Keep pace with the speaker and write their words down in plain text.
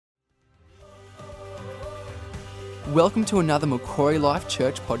Welcome to another Macquarie Life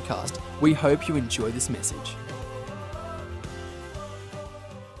Church podcast. We hope you enjoy this message.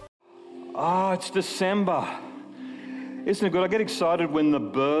 It's December. Isn't it good? I get excited when the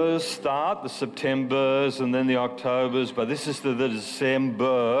burrs start, the Septembers and then the Octobers, but this is the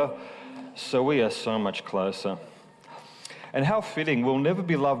December, so we are so much closer. And how fitting, we'll never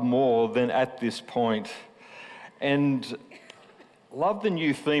be loved more than at this point. And love the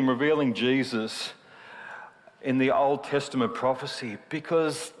new theme, revealing Jesus in the Old Testament prophecy,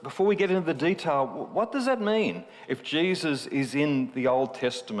 because before we get into the detail, what does that mean if Jesus is in the Old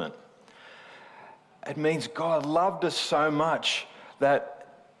Testament? It means God loved us so much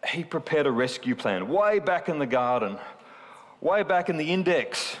that he prepared a rescue plan way back in the garden, way back in the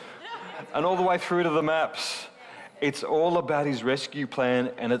index, and all the way through to the maps. It's all about his rescue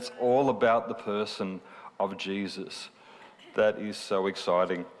plan, and it's all about the person of Jesus. That is so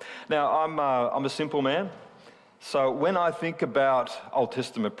exciting. Now, I'm a simple man. So when I think about Old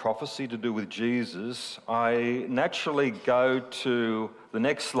Testament prophecy to do with Jesus, I naturally go to the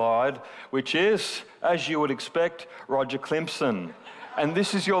next slide, which is, as you would expect, Roger Clemson. And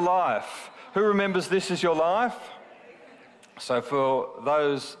This Is Your Life. Who remembers This Is Your Life? So for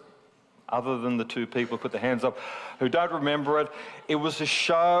those other than the two people who put their hands up who don't remember it, it was a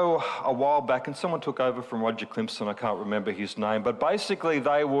show a while back, and someone took over from Roger Clemson. I can't remember his name, but basically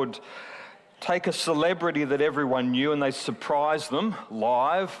they would take a celebrity that everyone knew and they surprise them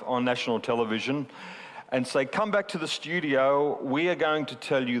live on national television and say, come back to the studio, we are going to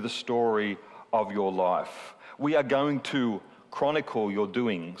tell you the story of your life. We are going to chronicle your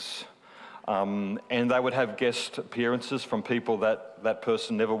doings. And they would have guest appearances from people that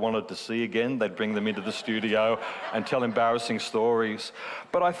person never wanted to see again. They'd bring them into the studio and tell embarrassing stories.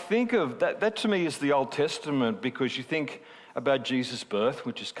 But I think of that to me is the Old Testament, because you think about Jesus' birth,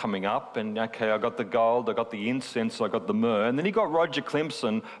 which is coming up, and okay, I got the gold, I got the incense, I got the myrrh, and then he got Roger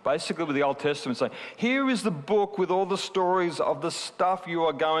Clemson, basically with the Old Testament, saying, here is the book with all the stories of the stuff you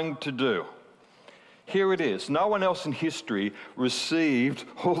are going to do. Here it is. No one else in history received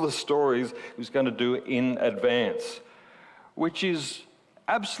all the stories he was going to do in advance, which is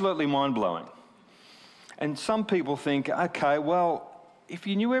absolutely mind-blowing. And some people think, okay, well, if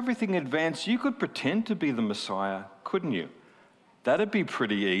you knew everything in advance, you could pretend to be the Messiah, couldn't you? That'd be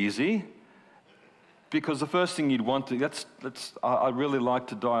pretty easy, because the first thing you'd want to, I'd really like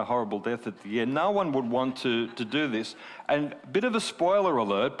to die a horrible death at the end. No one would want to do this. And a bit of a spoiler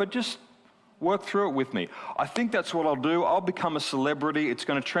alert, but just work through it with me. I think that's what I'll do. I'll become a celebrity. It's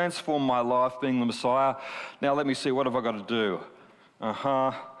going to transform my life, being the Messiah. Now let me see, what have I got to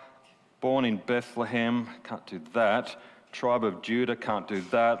do? Born in Bethlehem, can't do that. Tribe of Judah, can't do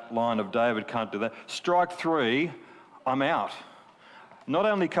that. Line of David, can't do that. Strike three, I'm out. Not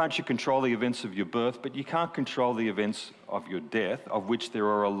only can't you control the events of your birth, but you can't control the events of your death, of which there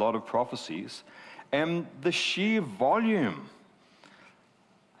are a lot of prophecies, and the sheer volume.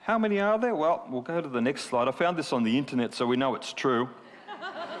 How many are there? Well, we'll go to the next slide. I found this on the internet, so we know it's true.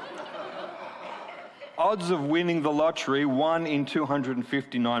 Odds of winning the lottery, 1 in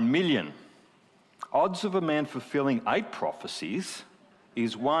 259 million. Odds of a man fulfilling 8 prophecies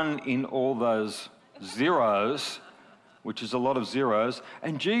is 1 in all those zeros, which is a lot of zeros,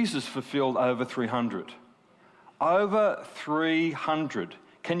 and Jesus fulfilled over 300. Over 300.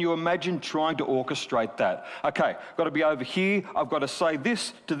 Can you imagine trying to orchestrate that? Okay, I've got to be over here, I've got to say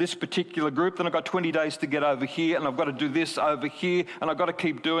this to this particular group, then I've got 20 days to get over here, and I've got to do this over here, and I've got to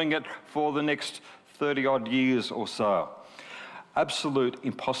keep doing it for the next 30-odd years or so. Absolute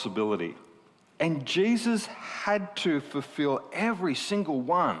impossibility. And Jesus had to fulfill every single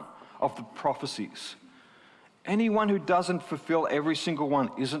one of the prophecies. Anyone who doesn't fulfill every single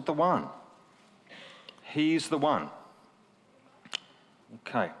one isn't the one. He's the one.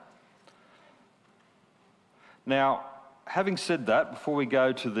 Okay. Now, having said that, before we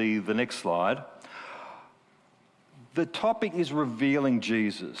go to the next slide, the topic is revealing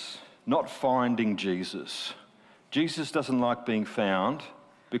Jesus, not finding Jesus. Jesus doesn't like being found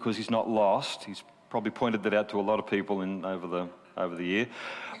because he's not lost. He's probably pointed that out to a lot of people over the year.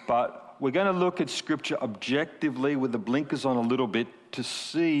 But we're going to look at Scripture objectively with the blinkers on a little bit to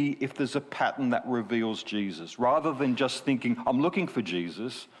see if there's a pattern that reveals Jesus, rather than just thinking, I'm looking for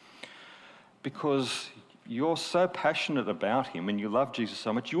Jesus, because you're so passionate about him and you love Jesus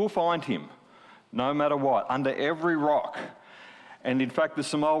so much, you will find him no matter what, under every rock. And in fact, there's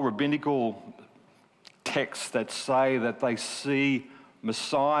some old rabbinical texts that say that they see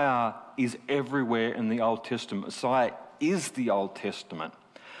Messiah is everywhere in the Old Testament. Messiah is the Old Testament.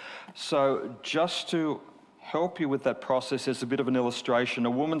 So just to help you with that process, there's a bit of an illustration. A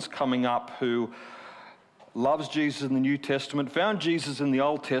woman's coming up who loves Jesus in the New Testament, found Jesus in the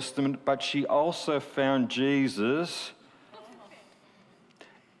Old Testament, but she also found Jesus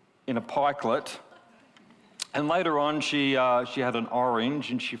in a pikelet. And later on, she had an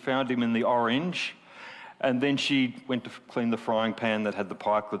orange, and she found him in the orange. And then she went to clean the frying pan that had the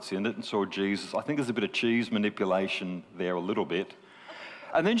pikelets in it and saw Jesus. I think there's a bit of cheese manipulation there, a little bit.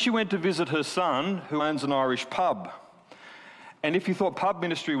 And then she went to visit her son, who owns an Irish pub. And if you thought pub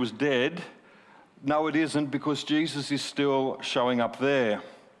ministry was dead, no, it isn't, because Jesus is still showing up there.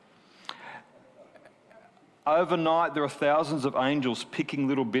 Overnight, there are thousands of angels picking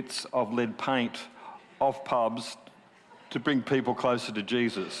little bits of lead paint off pubs to bring people closer to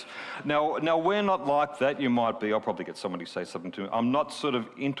Jesus. Now we're not like that. You might be. I'll probably get somebody to say something to me. I'm not sort of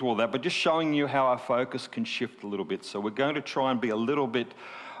into all that, but just showing you how our focus can shift a little bit. So we're going to try and be a little bit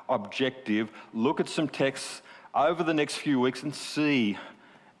objective, look at some texts over the next few weeks and see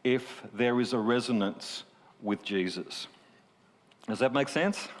if there is a resonance with Jesus. Does that make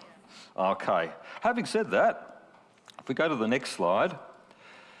sense? Okay. Having said that, if we go to the next slide,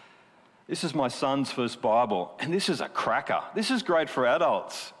 this is my son's first Bible, and this is a cracker. This is great for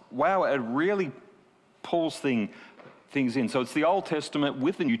adults. Wow, it really pulls things in. So it's the Old Testament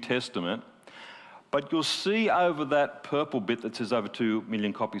with the New Testament, but you'll see over that purple bit that says over 2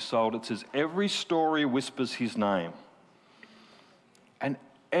 million copies sold, it says, every story whispers his name. And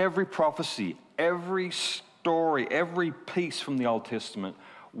every prophecy, every story, every piece from the Old Testament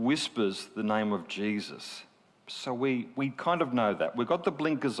whispers the name of Jesus. So we kind of know that. We've got the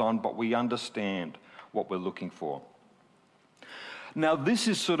blinkers on, but we understand what we're looking for. Now, this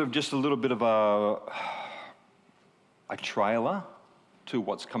is sort of just a little bit of a trailer to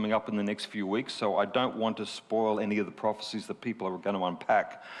what's coming up in the next few weeks, so I don't want to spoil any of the prophecies that people are going to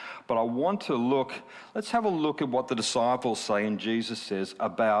unpack. But I want to let's have a look at what the disciples say and Jesus says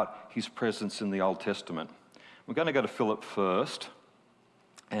about his presence in the Old Testament. We're going to go to Philip first.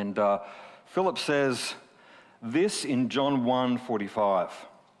 And Philip says this in John 1:45.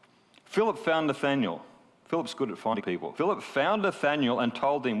 Philip found Nathanael. Philip's good at finding people. Philip found Nathanael and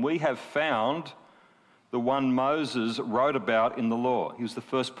told him, we have found the one Moses wrote about in the law. He was the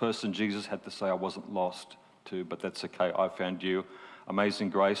first person Jesus had to say, I wasn't lost to, but that's okay, I found you. Amazing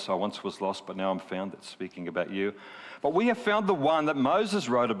grace, I once was lost, but now I'm found. That's speaking about you. But we have found the one that Moses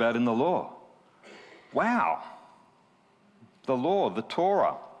wrote about in the law. Wow. The law, the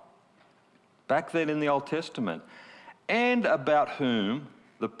Torah, back then in the Old Testament, and about whom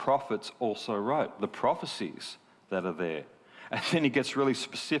the prophets also wrote, the prophecies that are there. And then he gets really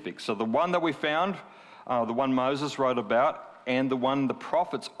specific. So the one that we found, the one Moses wrote about, and the one the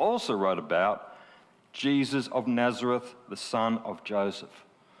prophets also wrote about, Jesus of Nazareth, the son of Joseph.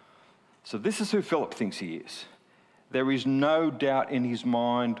 So this is who Philip thinks he is. There is no doubt in his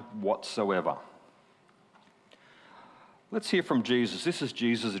mind whatsoever. Let's hear from Jesus. This is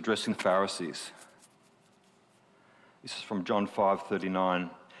Jesus addressing the Pharisees. This is from John 5:39.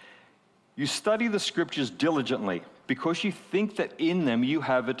 You study the scriptures diligently because you think that in them you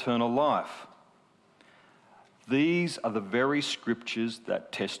have eternal life. These are the very scriptures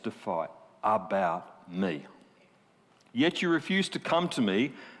that testify about me. Yet you refuse to come to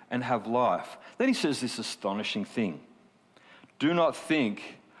me and have life. Then he says this astonishing thing. Do not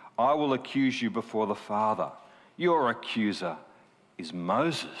think I will accuse you before the Father. Your accuser is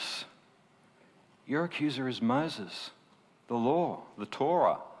Moses. Your accuser is Moses, the law, the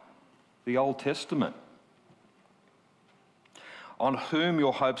Torah, the Old Testament, on whom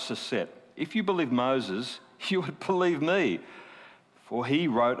your hopes are set. If you believe Moses, you would believe me, for he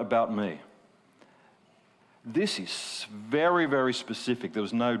wrote about me. This is very, very specific. There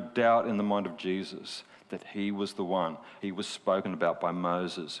was no doubt in the mind of Jesus that he was the one. He was spoken about by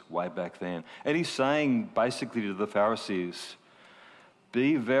Moses way back then. And he's saying basically to the Pharisees,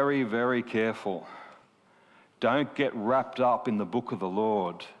 be very, very careful. Don't get wrapped up in the book of the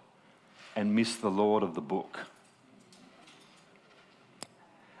Lord and miss the Lord of the book.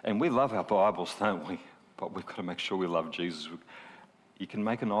 And we love our Bibles, don't we? But we've got to make sure we love Jesus. You can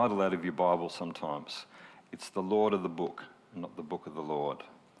make an idol out of your Bible sometimes. It's the Lord of the book, not the book of the Lord,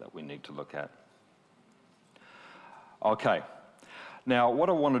 that we need to look at. Okay, now what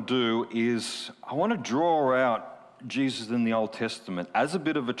I want to do is I want to draw out Jesus in the Old Testament as a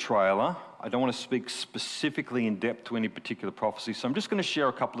bit of a trailer. I don't want to speak specifically in depth to any particular prophecy, so I'm just going to share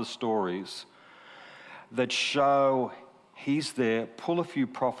a couple of stories that show he's there, pull a few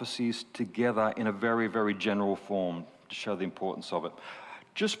prophecies together in a very, very general form to show the importance of it.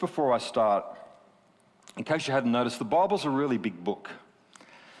 Just before I start, in case you hadn't noticed, the Bible's a really big book.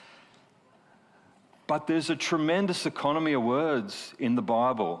 But there's a tremendous economy of words in the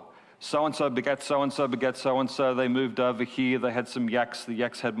Bible So-and-so begat so-and-so begat so-and-so. They moved over here. They had some yaks. The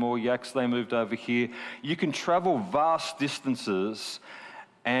yaks had more yaks. They moved over here. You can travel vast distances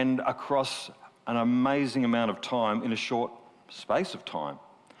and across an amazing amount of time in a short space of time.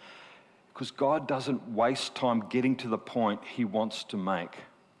 Because God doesn't waste time getting to the point he wants to make.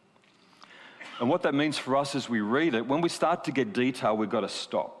 And what that means for us as we read it, when we start to get detail, we've got to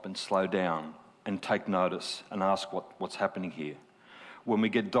stop and slow down and take notice and ask what's happening here. When we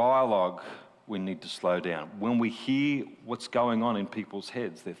get dialogue, we need to slow down. When we hear what's going on in people's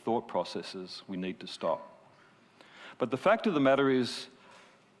heads, their thought processes, we need to stop. But the fact of the matter is,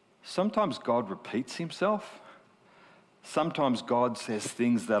 sometimes God repeats himself. Sometimes God says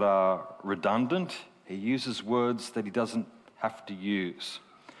things that are redundant. He uses words that he doesn't have to use.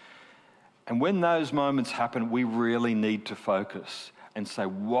 And when those moments happen, we really need to focus and say,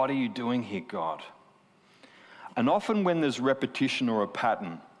 what are you doing here, God? And often when there's repetition or a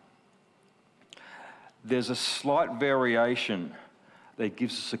pattern, there's a slight variation that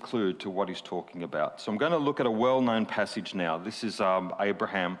gives us a clue to what he's talking about. So I'm going to look at a well-known passage now. This is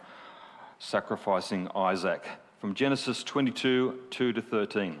Abraham sacrificing Isaac from Genesis 22,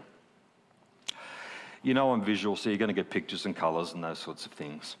 2-13. You know I'm visual, so you're going to get pictures and colours and those sorts of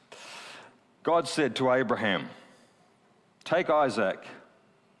things. God said to Abraham, take Isaac.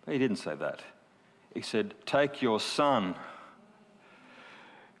 He didn't say that. He said, take your son,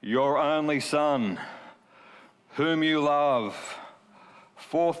 your only son, whom you love.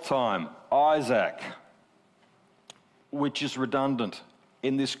 Fourth time, Isaac, which is redundant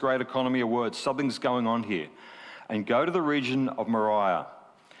in this great economy of words. Something's going on here. And go to the region of Moriah.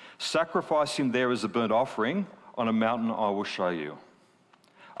 Sacrifice him there as a burnt offering on a mountain I will show you.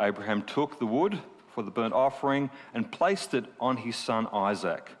 Abraham took the wood for the burnt offering and placed it on his son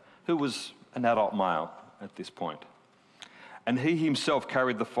Isaac, who was an adult male at this point. And he himself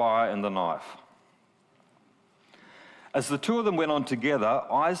carried the fire and the knife. As the two of them went on together,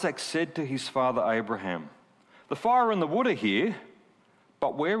 Isaac said to his father Abraham, the fire and the wood are here,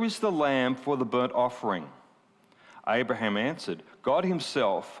 but where is the lamb for the burnt offering? Abraham answered, God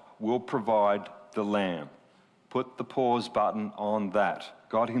himself will provide the lamb. Put the pause button on that.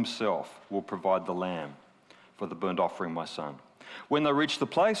 God himself will provide the lamb for the burnt offering, my son. When they reached the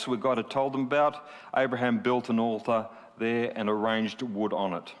place where God had told them about, Abraham built an altar there and arranged wood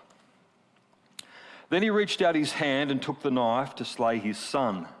on it. Then he reached out his hand and took the knife to slay his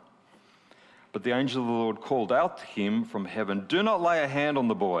son. But the angel of the Lord called out to him from heaven, do not lay a hand on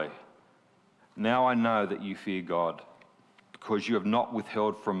the boy. Now I know that you fear God, because you have not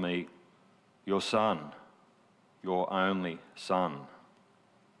withheld from me your son, your only son.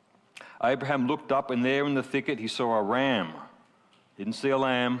 Abraham looked up, and there in the thicket he saw a ram. Didn't see a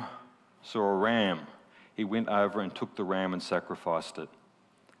lamb, saw a ram. He went over and took the ram and sacrificed it.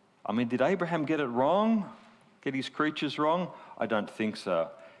 I mean, did Abraham get it wrong? Get his creatures wrong? I don't think so.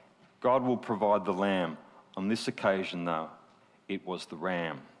 God will provide the lamb. On this occasion, though, it was the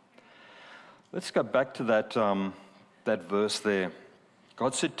ram. Let's go back to that verse there.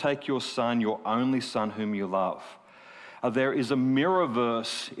 God said, take your son, your only son whom you love. There is a mirror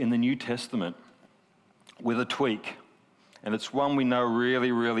verse in the New Testament with a tweak, and it's one we know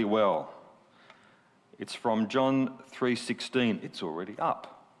really, really well. It's from John 3:16. It's already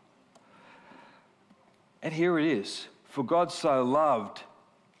up. And here it is. For God so loved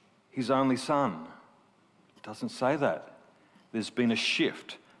his only son. It doesn't say that. There's been a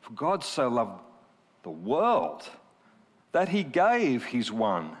shift. For God so loved the world that he gave his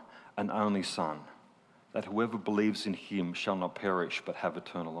one and only son, that whoever believes in him shall not perish but have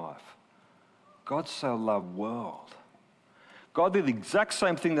eternal life. God so loved the world. God did the exact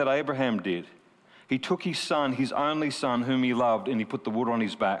same thing that Abraham did. He took his son, his only son whom he loved, and he put the wood on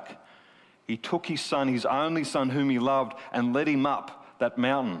his back. He took his son, his only son whom he loved, and led him up that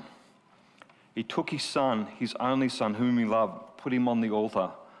mountain. He took his son, his only son whom he loved, put him on the altar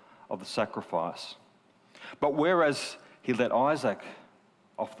of the sacrifice. But whereas he let Isaac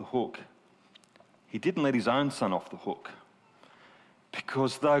off the hook, he didn't let his own son off the hook.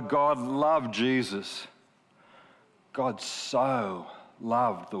 Because though God loved Jesus, God so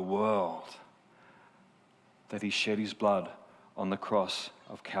loved the world that he shed his blood on the cross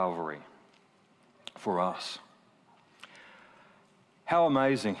of Calvary for us. How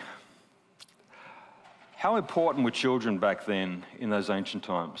amazing. How important were children back then in those ancient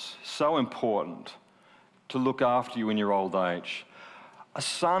times? So important to look after you in your old age. A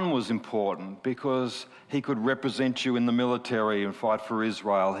son was important because he could represent you in the military and fight for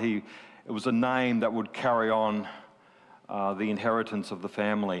Israel. It was a name that would carry on the inheritance of the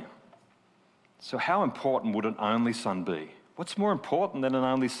family. So how important would an only son be? What's more important than an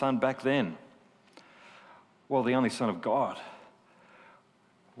only son back then? Well, the only Son of God.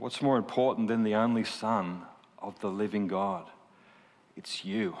 What's more important than the only Son of the living God? It's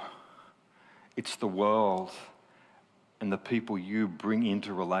you. It's the world and the people you bring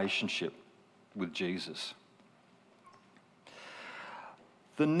into relationship with Jesus.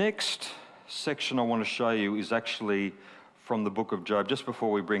 The next section I want to show you is actually from the book of Job. Just before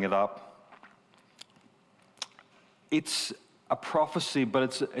we bring it up, it's a prophecy,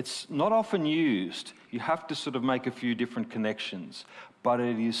 but it's not often used. You have to sort of make a few different connections, but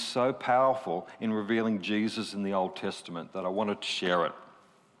it is so powerful in revealing Jesus in the Old Testament that I wanted to share it.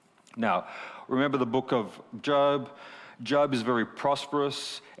 Now, remember the book of Job. Job is very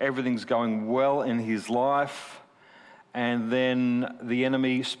prosperous. Everything's going well in his life. And then the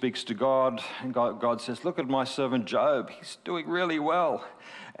enemy speaks to God, and God says, look at my servant Job. He's doing really well.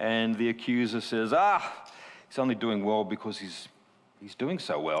 And the accuser says, he's only doing well because he's doing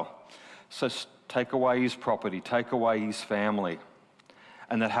so well. So take away his property, take away his family.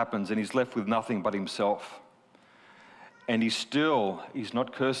 And that happens, and he's left with nothing but himself. And he's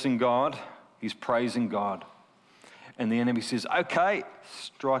not cursing God, he's praising God. And the enemy says, okay,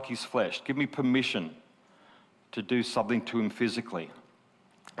 strike his flesh. Give me permission to do something to him physically.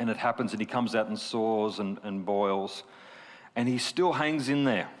 And it happens, and he comes out in sores and boils. And he still hangs in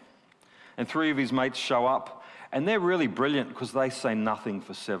there. And 3 of his mates show up, and they're really brilliant because they say nothing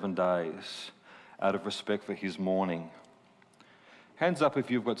for 7 days out of respect for his mourning. Hands up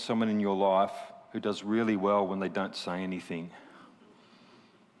if you've got someone in your life who does really well when they don't say anything.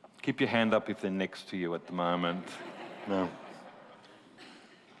 Keep your hand up if they're next to you at the moment. No.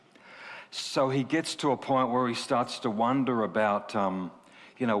 So he gets to a point where he starts to wonder about,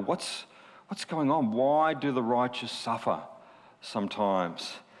 what's going on? Why do the righteous suffer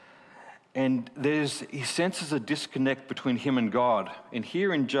sometimes? And he senses a disconnect between him and God. And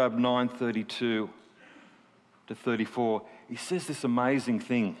here in Job 9:32 to 34, he says this amazing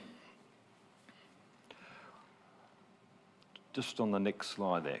thing. Just on the next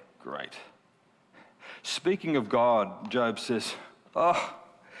slide there. Great. Speaking of God, Job says,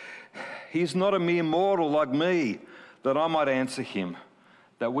 he's not a mere mortal like me, that I might answer him,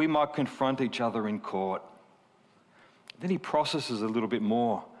 that we might confront each other in court. Then he processes a little bit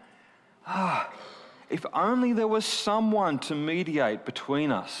more. If only there was someone to mediate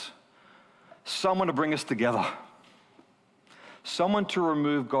between us, someone to bring us together, someone to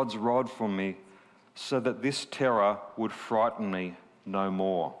remove God's rod from me so that this terror would frighten me no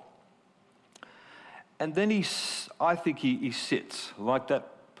more. And then I think he sits like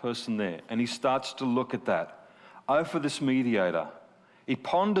that person there, and he starts to look at that. For this mediator. He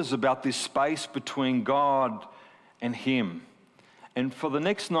ponders about this space between God and him. And for the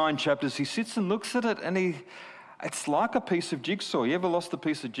next 9 chapters, he sits and looks at it, and it's like a piece of jigsaw. You ever lost a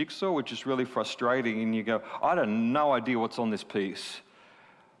piece of jigsaw, which is really frustrating, and you go, I have no idea what's on this piece.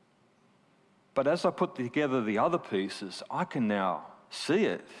 But as I put together the other pieces, I can now see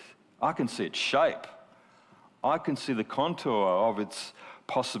it. I can see its shape. I can see the contour of its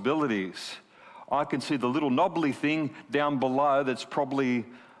possibilities. I can see the little knobbly thing down below that's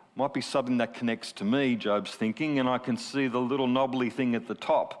might be something that connects to me, Job's thinking, and I can see the little knobbly thing at the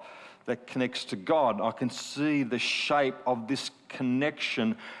top that connects to God. I can see the shape of this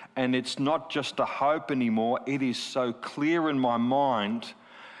connection, and it's not just a hope anymore. It is so clear in my mind,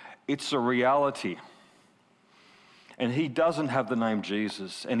 it's a reality. And he doesn't have the name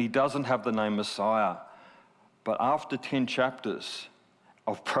Jesus, and he doesn't have the name Messiah. But after 10 chapters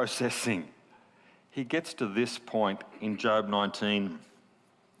of processing, he gets to this point in Job 19.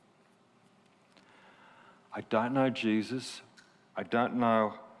 I don't know Jesus. I don't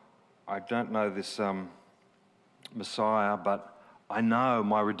know this Messiah, but I know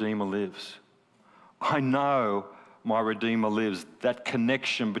my Redeemer lives. I know my Redeemer lives. That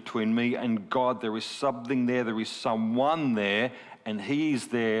connection between me and God, there is something there, there is someone there, and he's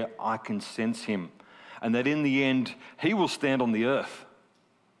there. I can sense him. And that in the end, he will stand on the earth,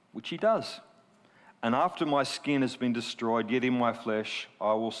 which he does. And after my skin has been destroyed, yet in my flesh,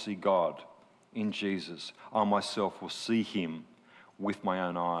 I will see God in Jesus. I myself will see him with my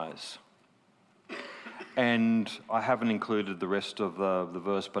own eyes. And I haven't included the rest of the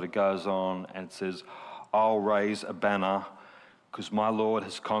verse, but it goes on and it says, I'll raise a banner because my Lord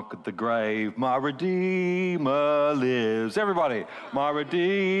has conquered the grave. My Redeemer lives. Everybody, my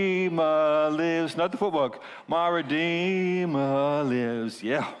Redeemer lives. Note the footwork. My Redeemer lives.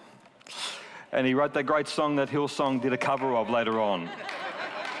 Yeah. And he wrote that great song that Hillsong did a cover of later on,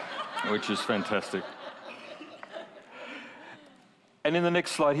 which is fantastic. And in the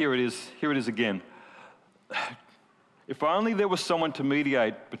next slide, here it is again. If only there was someone to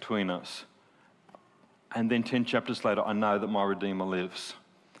mediate between us. And then 10 chapters later, I know that my Redeemer lives.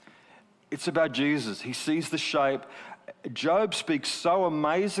 It's about Jesus. He sees the shape. Job speaks so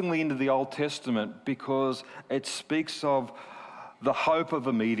amazingly into the Old Testament because it speaks of the hope of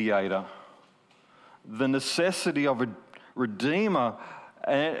a mediator, the necessity of a Redeemer,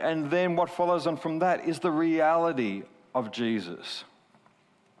 and then what follows on from that is the reality of Jesus.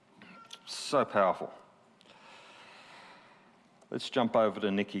 So powerful. Let's jump over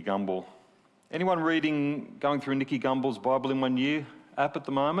to Nicky Gumbel. Anyone going through Nicky Gumbel's Bible in 1 Year app at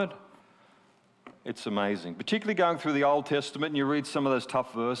the moment? It's amazing. Particularly going through the Old Testament and you read some of those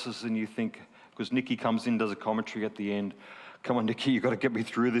tough verses and you think, because Nicky comes in, does a commentary at the end, come on, Nicky, you've got to get me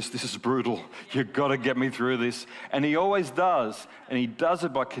through this. This is brutal. You've got to get me through this. And he always does. And he does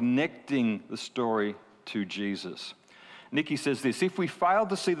it by connecting the story to Jesus. Nicky says this: if we fail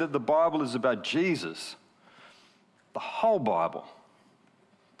to see that the Bible is about Jesus, the whole Bible,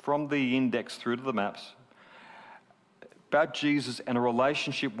 from the index through to the maps, about Jesus and a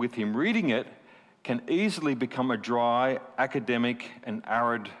relationship with him, reading it can easily become a dry, academic and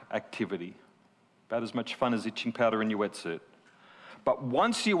arid activity. About as much fun as itching powder in your wetsuit. But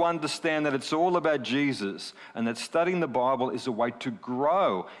once you understand that it's all about Jesus and that studying the Bible is a way to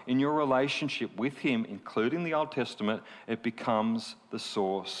grow in your relationship with him, including the Old Testament, it becomes the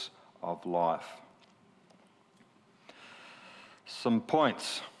source of life. Some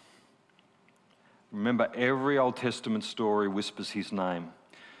points. Remember, every Old Testament story whispers his name.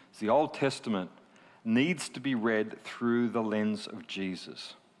 The Old Testament needs to be read through the lens of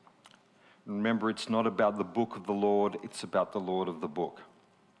Jesus. Remember, it's not about the book of the Lord, it's about the Lord of the book.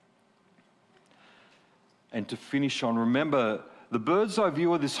 And to finish on, remember, the bird's eye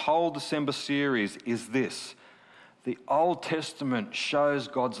view of this whole December series is this: the Old Testament shows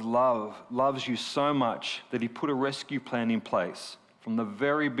God's love, loves you so much that he put a rescue plan in place from the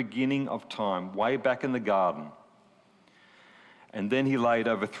very beginning of time, way back in the garden. And then he laid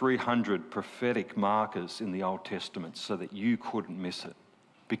over 300 prophetic markers in the Old Testament so that you couldn't miss it,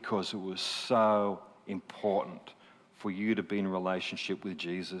 because it was so important for you to be in a relationship with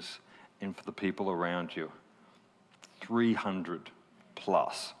Jesus and for the people around you. 300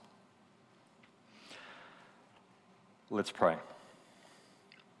 plus. Let's pray.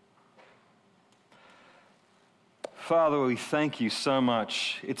 Father, we thank you so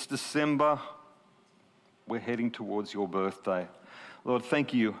much. It's December. We're heading towards your birthday. Lord,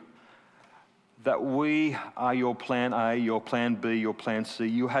 thank you that we are your plan A, your plan B, your plan C.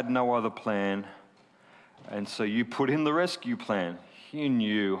 You had no other plan. And so you put in the rescue plan. You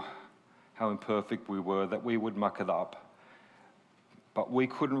knew how imperfect we were, that we would muck it up. But we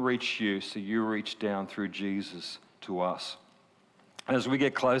couldn't reach you, so you reached down through Jesus to us. And as we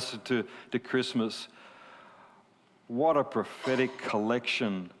get closer to Christmas, what a prophetic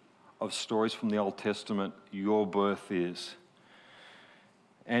collection of stories from the Old Testament your birth is.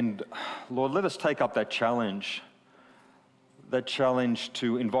 And Lord, let us take up that challenge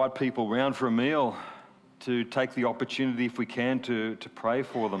to invite people round for a meal, to take the opportunity, if we can, to pray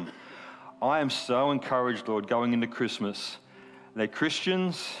for them. I am so encouraged, Lord, going into Christmas, that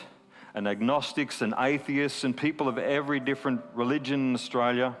Christians and agnostics and atheists and people of every different religion in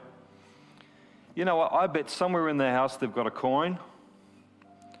Australia, you know, I bet somewhere in their house they've got a coin,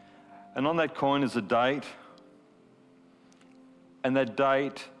 and on that coin is a date, and that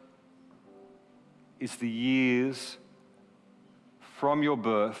date is the years from your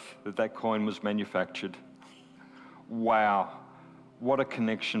birth that coin was manufactured. Wow, what a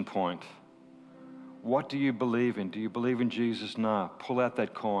connection point. What do you believe in? Do you believe in Jesus? No. Pull out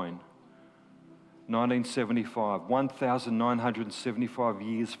that coin. 1975, 1,975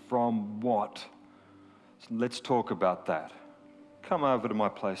 years from what? So let's talk about that. Come over to my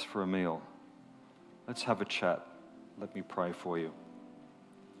place for a meal. Let's have a chat. Let me pray for you.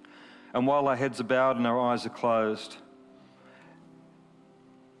 And while our heads are bowed and our eyes are closed,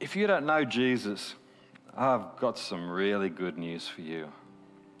 if you don't know Jesus, I've got some really good news for you.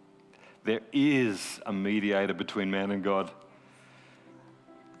 There is a mediator between man and God.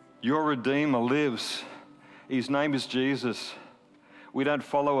 Your Redeemer lives. His name is Jesus. We don't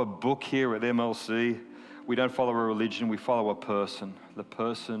follow a book here at MLC. We don't follow a religion. We follow a person, the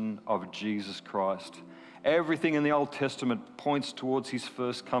person of Jesus Christ. Everything in the Old Testament points towards his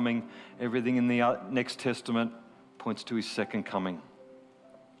first coming. Everything in the next Testament points to his second coming.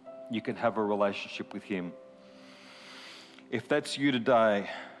 You can have a relationship with him. If that's you today,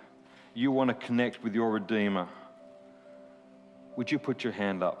 you want to connect with your Redeemer, would you put your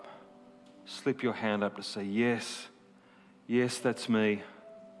hand up? Slip your hand up to say, yes, yes, that's me.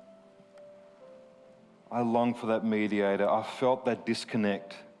 I long for that mediator. I felt that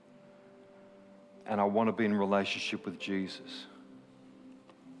disconnect. And I want to be in relationship with Jesus.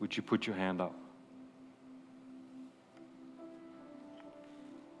 Would you put your hand up?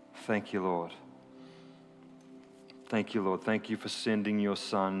 Thank you, Lord. Thank you, Lord. Thank you for sending your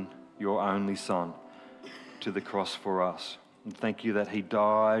Son, your only Son, to the cross for us. And thank you that he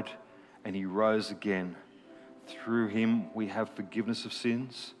died and he rose again. Through him we have forgiveness of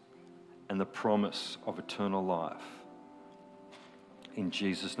sins and the promise of eternal life. In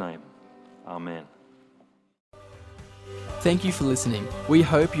Jesus' name, amen. Thank you for listening. We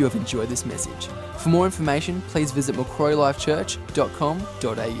hope you have enjoyed this message. For more information, please visit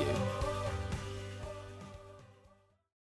macquarielifechurch.com.au.